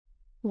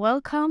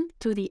Welcome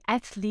to the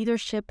At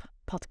Leadership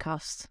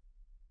podcast.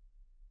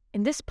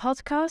 In this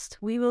podcast,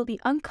 we will be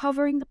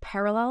uncovering the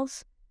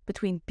parallels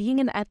between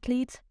being an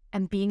athlete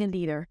and being a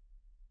leader.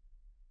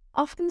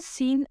 Often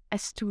seen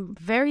as two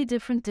very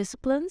different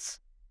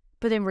disciplines,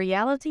 but in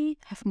reality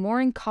have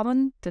more in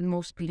common than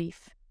most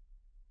believe.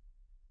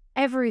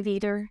 Every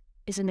leader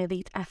is an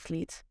elite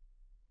athlete,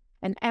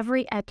 and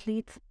every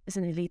athlete is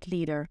an elite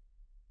leader.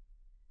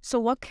 So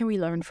what can we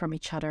learn from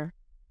each other?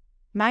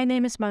 My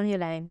name is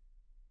Marjolein.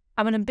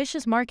 I'm an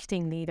ambitious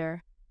marketing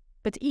leader,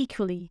 but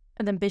equally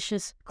an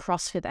ambitious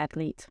CrossFit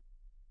athlete.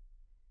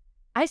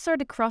 I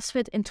started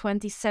CrossFit in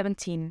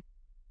 2017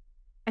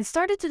 and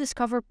started to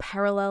discover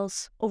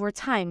parallels over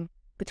time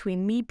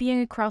between me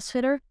being a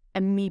CrossFitter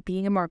and me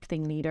being a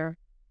marketing leader.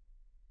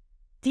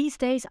 These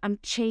days, I'm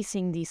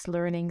chasing these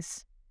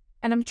learnings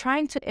and I'm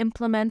trying to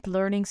implement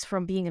learnings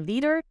from being a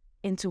leader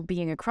into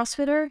being a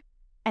CrossFitter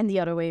and the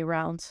other way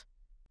around.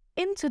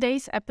 In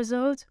today's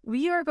episode,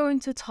 we are going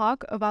to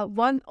talk about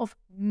one of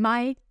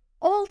my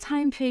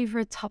all-time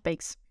favorite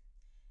topics.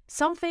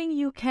 Something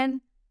you can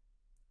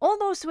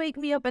almost wake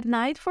me up at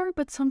night for,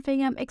 but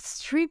something I'm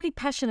extremely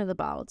passionate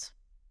about.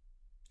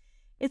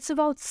 It's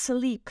about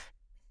sleep.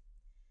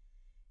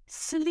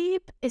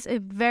 Sleep is a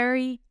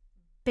very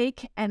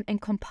big and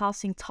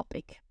encompassing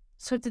topic.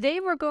 So today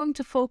we're going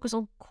to focus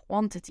on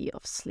quantity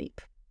of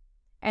sleep.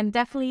 And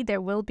definitely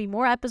there will be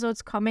more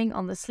episodes coming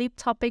on the sleep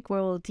topic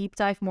where we'll deep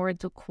dive more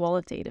into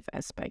qualitative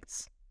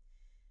aspects.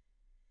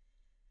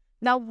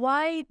 Now,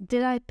 why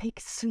did I pick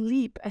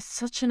sleep as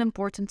such an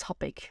important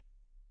topic?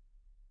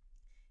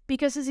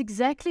 Because it's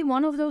exactly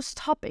one of those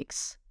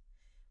topics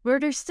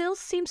where there still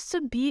seems to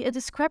be a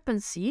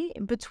discrepancy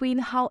between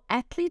how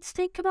athletes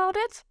think about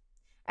it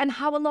and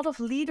how a lot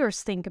of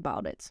leaders think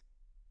about it.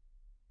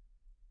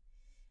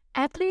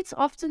 Athletes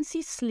often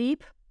see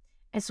sleep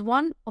as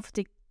one of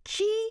the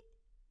key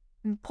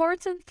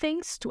important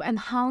things to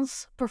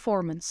enhance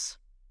performance.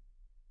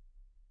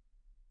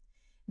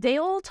 They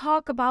all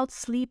talk about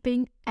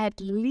sleeping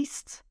at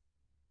least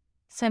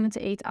 7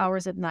 to 8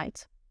 hours at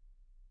night.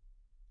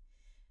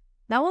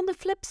 Now, on the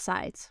flip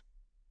side,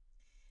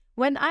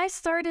 when I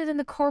started in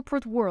the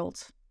corporate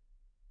world,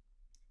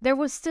 there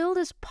was still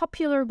this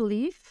popular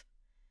belief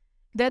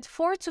that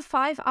 4 to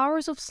 5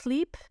 hours of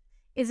sleep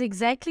is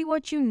exactly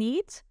what you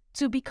need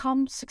to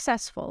become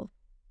successful.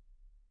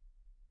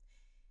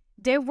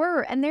 There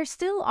were, and there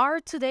still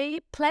are today,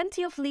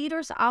 plenty of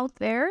leaders out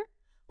there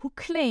who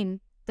claim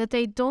that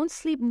they don't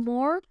sleep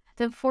more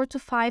than 4 to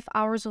 5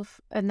 hours of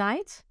a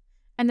night,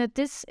 and that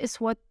this is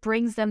what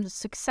brings them the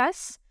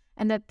success,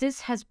 and that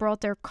this has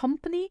brought their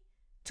company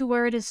to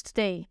where it is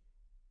today.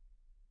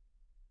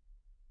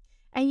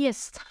 And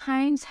yes,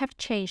 times have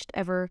changed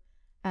ever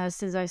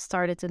since I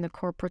started in the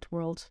corporate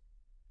world.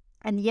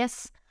 And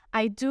yes,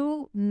 I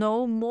do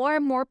know more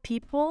and more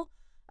people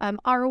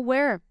are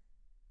aware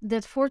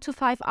that 4 to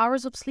 5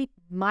 hours of sleep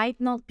might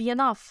not be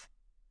enough.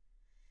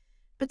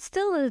 But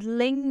still it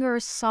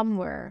lingers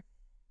somewhere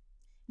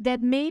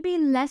that maybe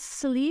less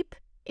sleep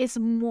is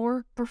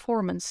more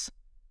performance.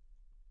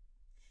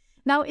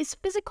 Now, is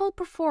physical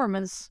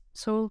performance,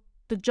 so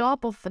the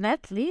job of an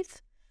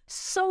athlete,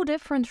 so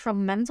different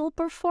from mental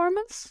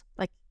performance,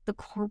 like the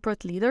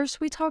corporate leaders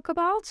we talk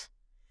about?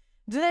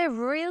 Do they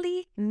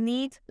really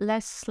need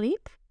less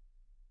sleep?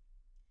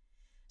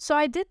 So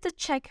I did the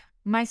check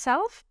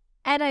myself,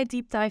 and I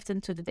deep dived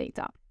into the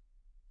data.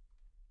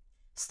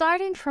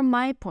 Starting from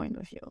my point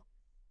of view,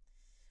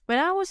 when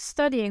I was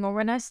studying or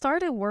when I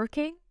started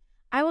working,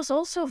 I was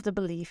also of the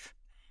belief,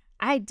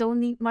 I don't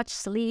need much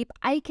sleep.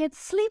 I can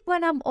sleep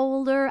when I'm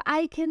older.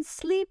 I can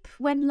sleep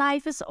when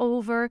life is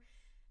over.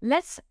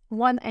 Let's,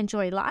 one,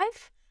 enjoy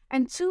life,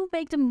 and two,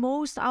 make the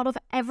most out of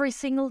every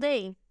single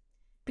day.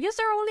 Because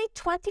there are only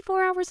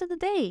 24 hours in the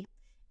day.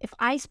 If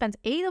I spend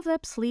 8 of them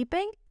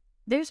sleeping,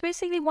 there's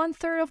basically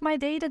 1/3 of my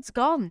day that's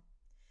gone.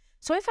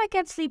 So if I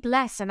can sleep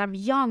less and I'm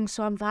young,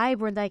 so I'm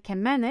vibrant, I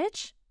can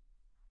manage,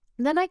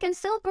 then I can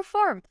still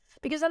perform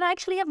because then I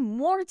actually have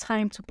more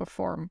time to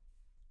perform.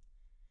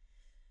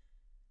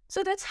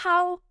 So that's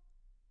how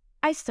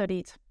I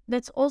studied.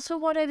 That's also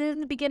what I did in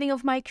the beginning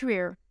of my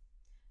career.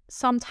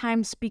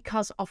 Sometimes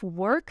because of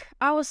work,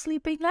 I was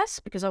sleeping less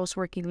because I was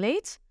working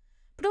late,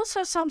 but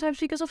also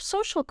sometimes because of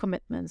social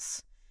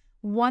commitments,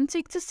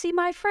 wanting to see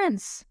my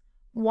friends,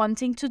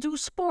 wanting to do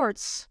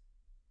sports.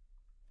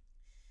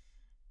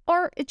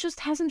 Or it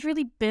just hasn't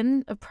really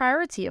been a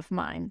priority of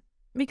mine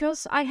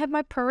because I had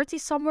my priority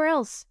somewhere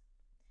else.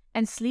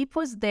 And sleep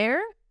was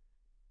there,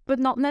 but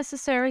not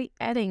necessarily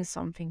adding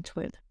something to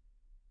it.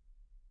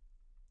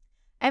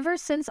 Ever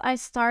since I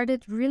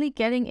started really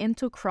getting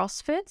into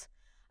CrossFit,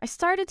 I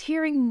started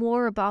hearing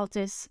more about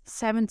this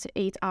 7 to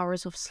 8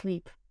 hours of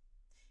sleep.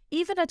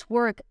 Even at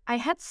work, I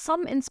had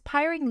some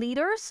inspiring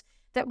leaders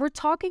that were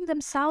talking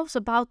themselves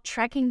about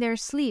tracking their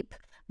sleep,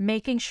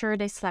 making sure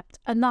they slept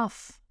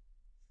enough.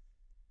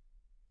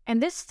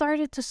 And this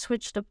started to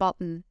switch the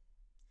button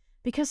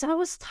because I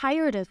was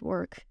tired at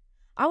work.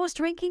 I was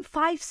drinking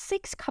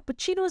 5-6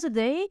 cappuccinos a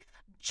day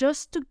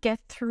just to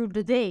get through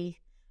the day,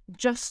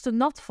 just to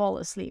not fall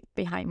asleep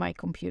behind my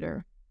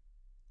computer.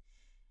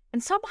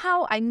 And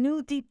somehow I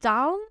knew deep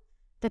down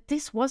that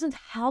this wasn't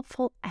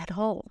helpful at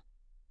all.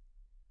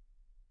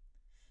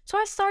 So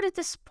I started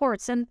this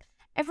sports, and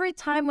every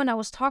time when I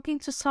was talking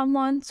to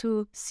someone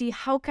to see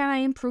how can I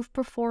improve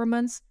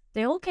performance,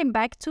 they all came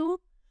back to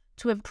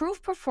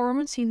improve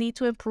performance, you need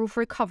to improve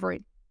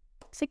recovery.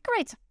 I said,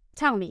 great,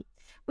 tell me,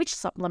 which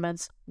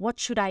supplements, what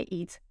should I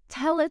eat?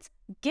 Tell it,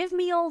 give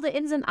me all the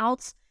ins and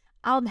outs.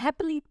 I'm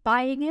happily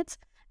buying it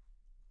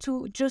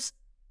to just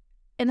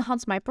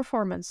enhance my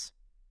performance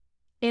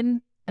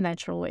in a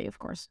natural way, of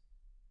course.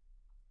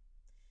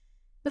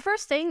 The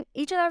first thing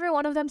each and every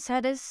one of them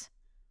said is,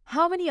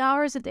 how many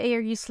hours a day are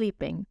you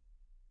sleeping?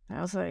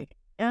 I was like,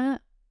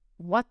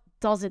 what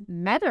does it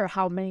matter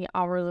how many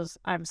hours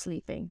I'm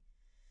sleeping?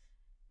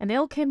 And they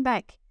all came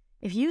back.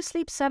 If you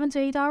sleep 7 to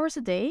 8 hours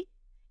a day,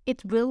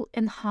 it will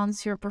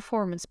enhance your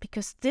performance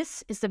because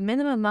this is the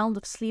minimum amount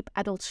of sleep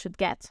adults should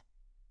get.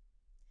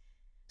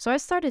 So I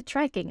started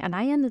tracking and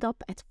I ended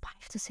up at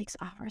 5 to 6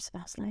 hours.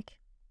 And I was like,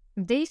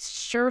 they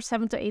sure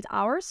 7 to 8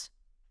 hours?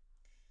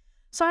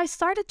 So I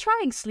started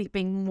trying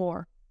sleeping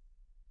more,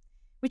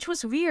 which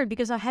was weird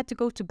because I had to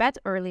go to bed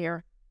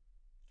earlier.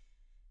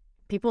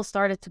 People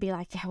started to be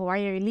like, yeah,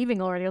 why are you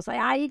leaving already? I was like,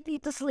 I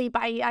need to sleep.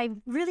 I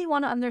really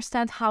want to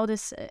understand how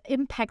this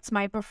impacts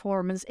my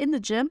performance in the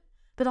gym,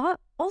 but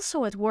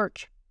also at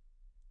work.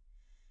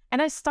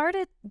 And I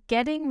started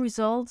getting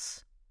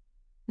results,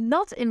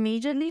 not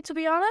immediately, to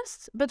be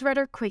honest, but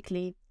rather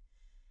quickly.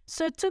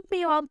 So it took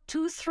me around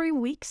 2-3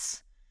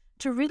 weeks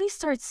to really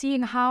start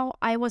seeing how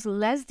I was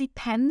less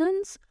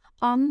dependent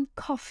on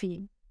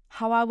coffee,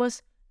 how I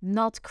was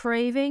not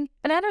craving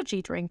an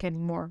energy drink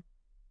anymore,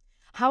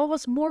 how I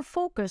was more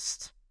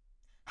focused,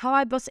 how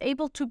I was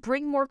able to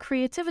bring more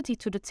creativity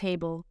to the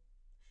table,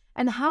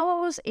 and how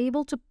I was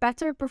able to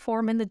better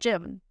perform in the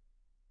gym.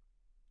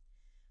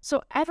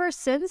 So ever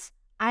since,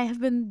 I have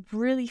been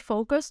really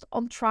focused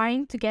on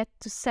trying to get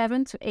to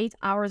 7 to 8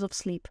 hours of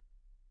sleep,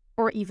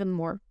 or even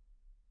more.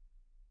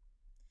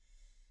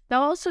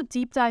 Now I also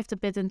deep dived a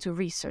bit into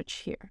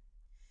research here.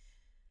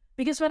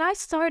 Because when I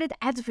started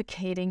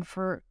advocating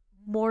for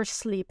more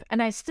sleep,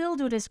 and I still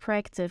do this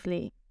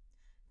proactively,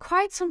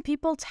 quite some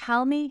people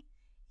tell me,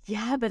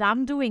 yeah, but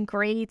I'm doing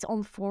great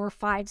on 4,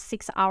 5,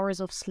 6 hours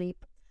of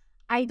sleep.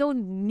 I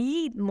don't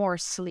need more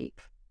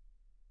sleep.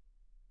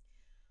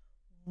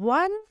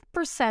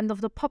 1%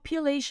 of the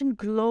population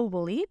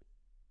globally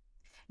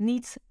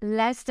needs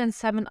less than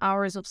 7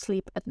 hours of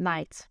sleep at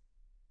night.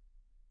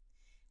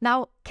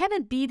 Now, can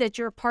it be that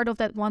you're part of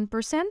that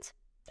 1%?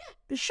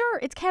 Sure,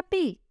 it can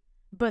be.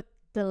 But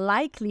the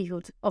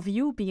likelihood of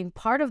you being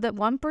part of that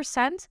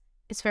 1%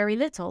 is very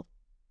little.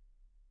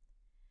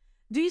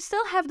 Do you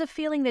still have the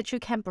feeling that you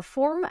can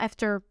perform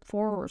after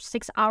 4 or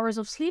 6 hours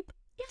of sleep?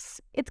 Yes,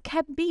 it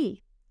can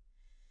be.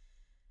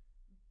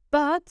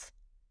 But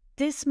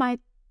this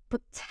might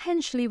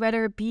potentially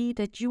rather be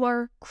that you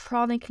are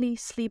chronically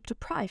sleep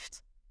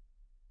deprived.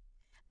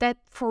 That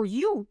for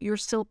you, you're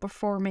still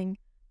performing,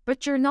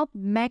 but you're not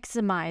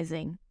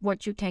maximizing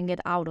what you can get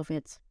out of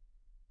it.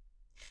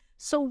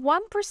 So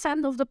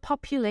 1% of the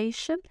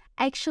population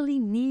actually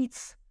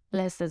needs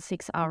less than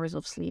 6 hours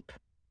of sleep.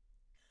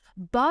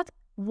 But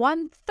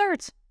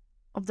 1/3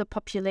 of the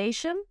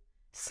population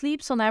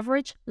sleeps on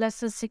average less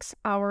than 6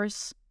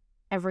 hours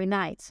every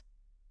night.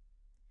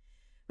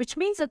 Which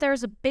means that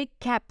there's a big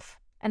gap.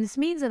 And this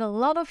means that a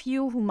lot of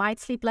you who might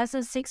sleep less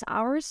than 6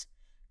 hours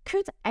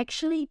could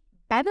actually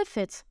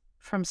benefit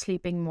from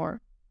sleeping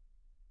more.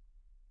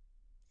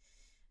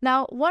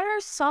 Now, what are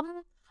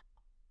some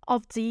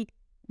of the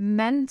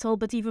mental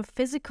but even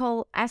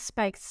physical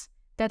aspects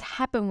that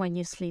happen when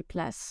you sleep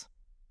less?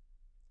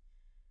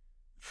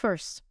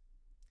 First,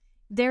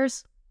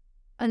 there's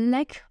a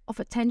lack of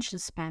attention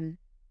span.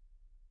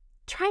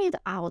 Try it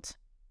out.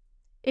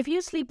 If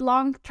you sleep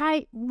long,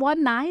 try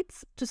one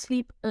night to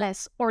sleep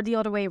less or the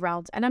other way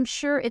around, and I'm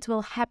sure it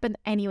will happen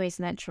anyways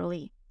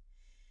naturally.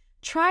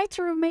 Try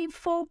to remain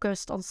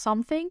focused on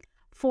something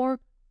for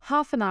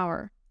half an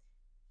hour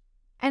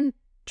and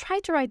try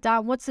to write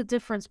down what's the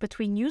difference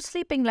between you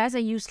sleeping less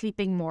and you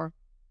sleeping more.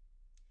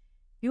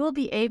 You will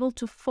be able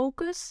to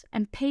focus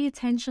and pay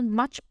attention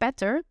much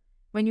better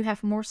when you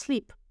have more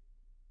sleep.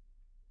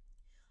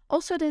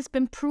 Also, it has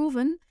been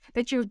proven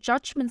that your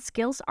judgment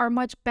skills are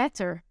much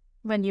better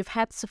when you've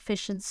had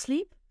sufficient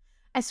sleep,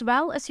 as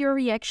well as your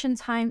reaction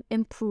time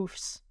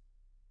improves.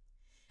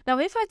 Now,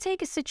 if I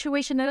take a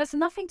situation that has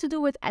nothing to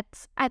do with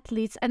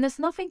athletes and has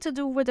nothing to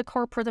do with the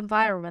corporate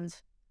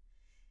environment,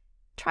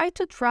 try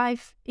to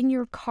drive in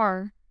your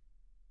car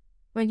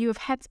when you have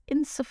had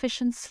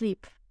insufficient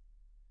sleep.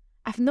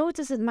 I've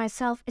noticed it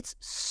myself, it's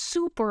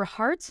super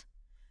hard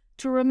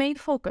to remain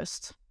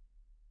focused.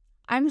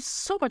 I'm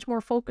so much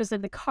more focused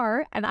in the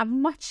car and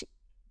I'm much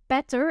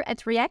better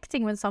at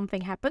reacting when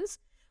something happens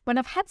when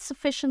I've had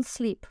sufficient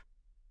sleep.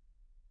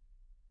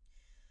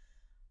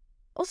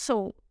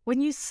 Also,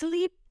 when you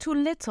sleep too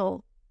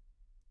little,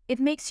 it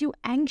makes you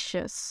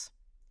anxious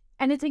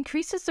and it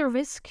increases the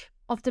risk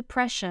of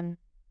depression.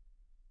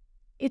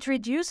 It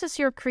reduces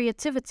your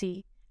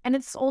creativity, and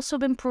it's also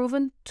been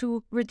proven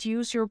to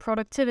reduce your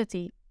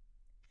productivity.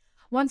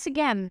 Once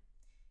again,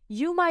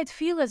 you might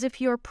feel as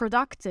if you're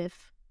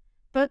productive,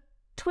 but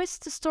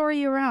twist the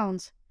story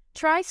around.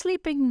 Try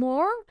sleeping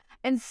more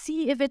and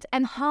see if it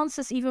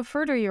enhances even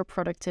further your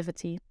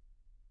productivity.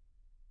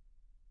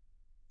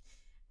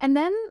 And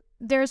then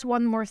there's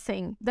one more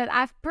thing that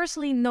I've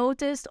personally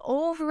noticed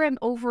over and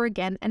over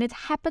again, and it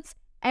happens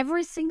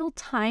every single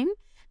time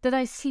that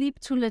I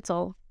sleep too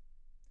little.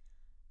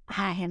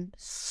 I am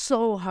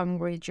so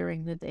hungry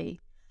during the day.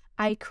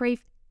 I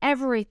crave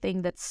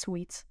everything that's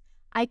sweet.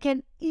 I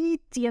can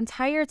eat the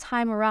entire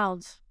time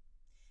around.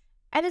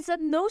 And it's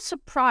no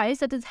surprise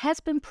that it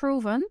has been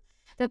proven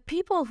that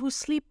people who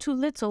sleep too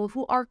little,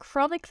 who are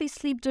chronically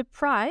sleep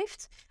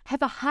deprived,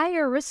 have a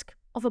higher risk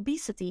of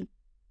obesity.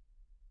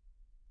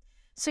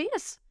 So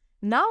yes,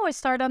 now I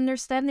start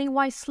understanding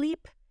why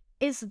sleep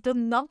is the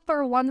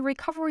number one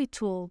recovery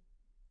tool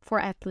for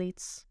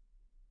athletes,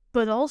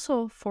 but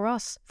also for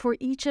us, for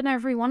each and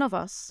every one of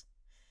us.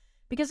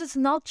 Because it's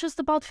not just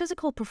about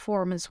physical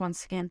performance,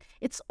 once again,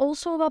 it's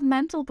also about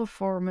mental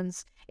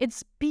performance.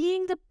 It's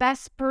being the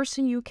best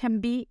person you can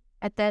be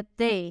at that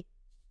day.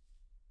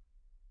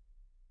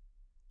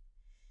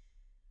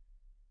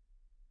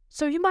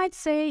 So you might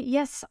say,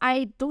 yes,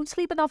 I don't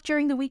sleep enough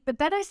during the week, but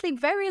then I sleep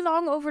very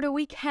long over the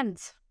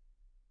weekend.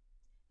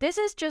 This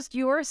is just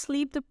your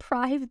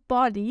sleep-deprived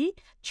body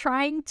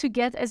trying to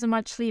get as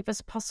much sleep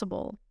as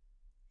possible.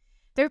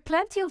 There are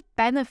plenty of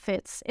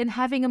benefits in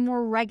having a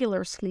more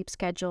regular sleep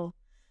schedule,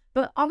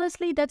 but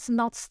honestly, that's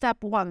not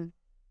step one.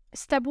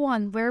 Step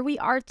one, where we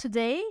are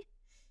today,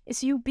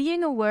 is you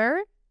being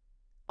aware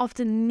of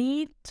the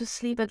need to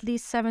sleep at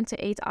least 7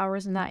 to 8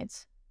 hours a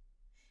night.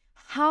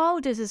 How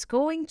this is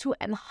going to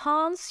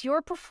enhance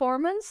your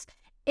performance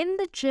in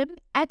the gym,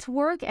 at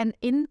work, and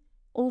in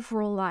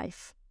overall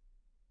life.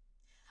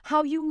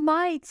 How you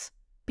might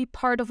be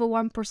part of a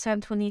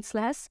 1% who needs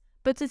less,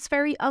 but it's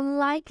very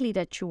unlikely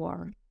that you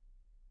are.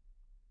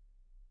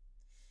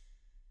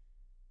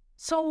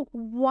 So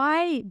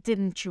why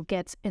didn't you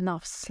get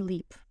enough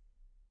sleep?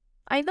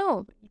 I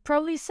know, you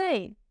probably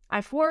say,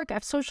 I've work, I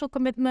have social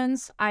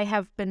commitments, I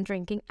have been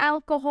drinking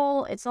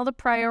alcohol, it's not a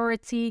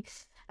priority,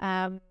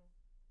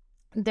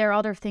 there are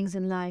other things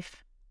in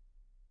life.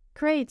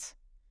 Great,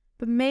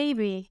 but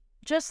maybe,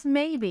 just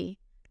maybe,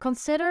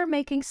 consider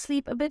making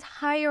sleep a bit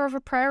higher of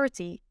a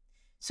priority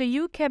so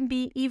you can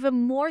be even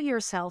more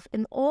yourself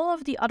in all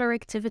of the other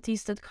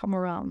activities that come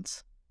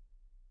around.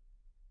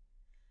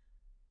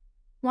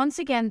 Once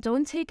again,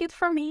 don't take it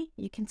from me.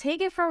 You can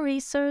take it from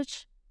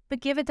research,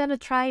 but give it then a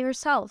try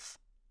yourself.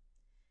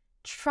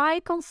 Try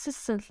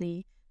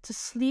consistently to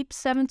sleep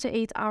 7 to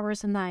 8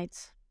 hours a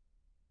night.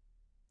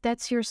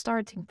 That's your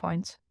starting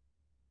point.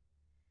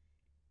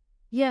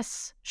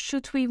 Yes,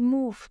 should we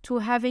move to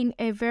having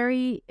a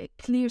very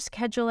clear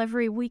schedule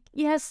every week?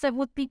 Yes, that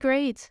would be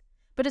great.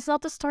 But it's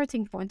not the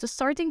starting point. The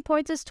starting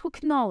point is to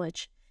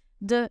acknowledge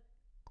the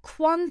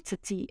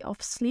quantity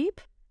of sleep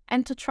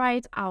and to try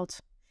it out.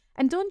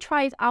 And don't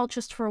try it out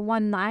just for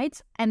one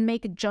night and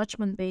make a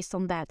judgment based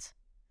on that.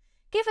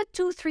 Give it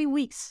 2-3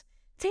 weeks.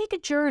 Take a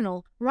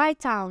journal, write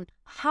down,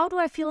 how do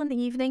I feel in the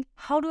evening,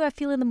 how do I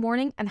feel in the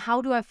morning, and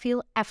how do I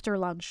feel after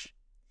lunch?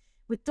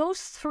 With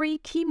those 3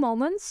 key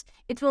moments,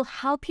 it will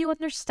help you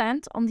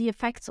understand on the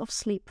effects of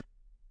sleep.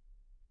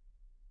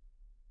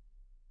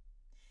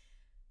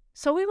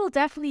 So we will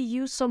definitely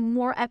use some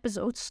more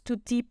episodes to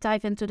deep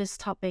dive into this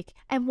topic.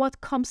 And what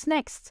comes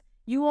next?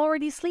 You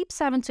already sleep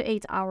 7 to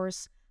 8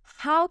 hours.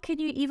 How can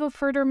you even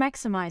further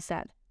maximize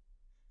that?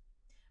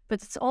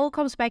 But it all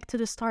comes back to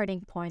the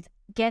starting point,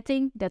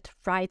 getting that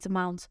right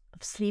amount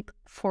of sleep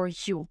for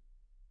you.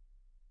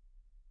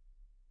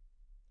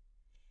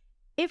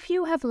 If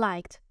you have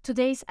liked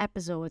today's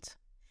episode,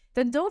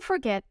 then don't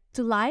forget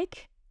to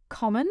like,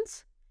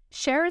 comment,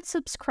 share and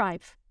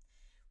subscribe.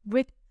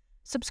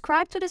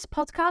 Subscribe to this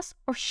podcast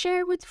or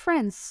share with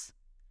friends,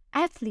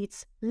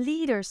 athletes,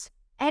 leaders,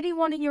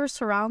 anyone in your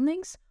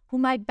surroundings who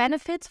might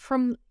benefit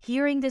from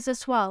hearing this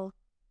as well.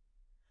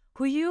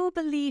 Who you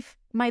believe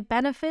might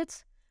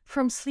benefit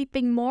from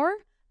sleeping more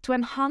to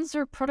enhance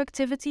their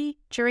productivity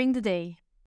during the day.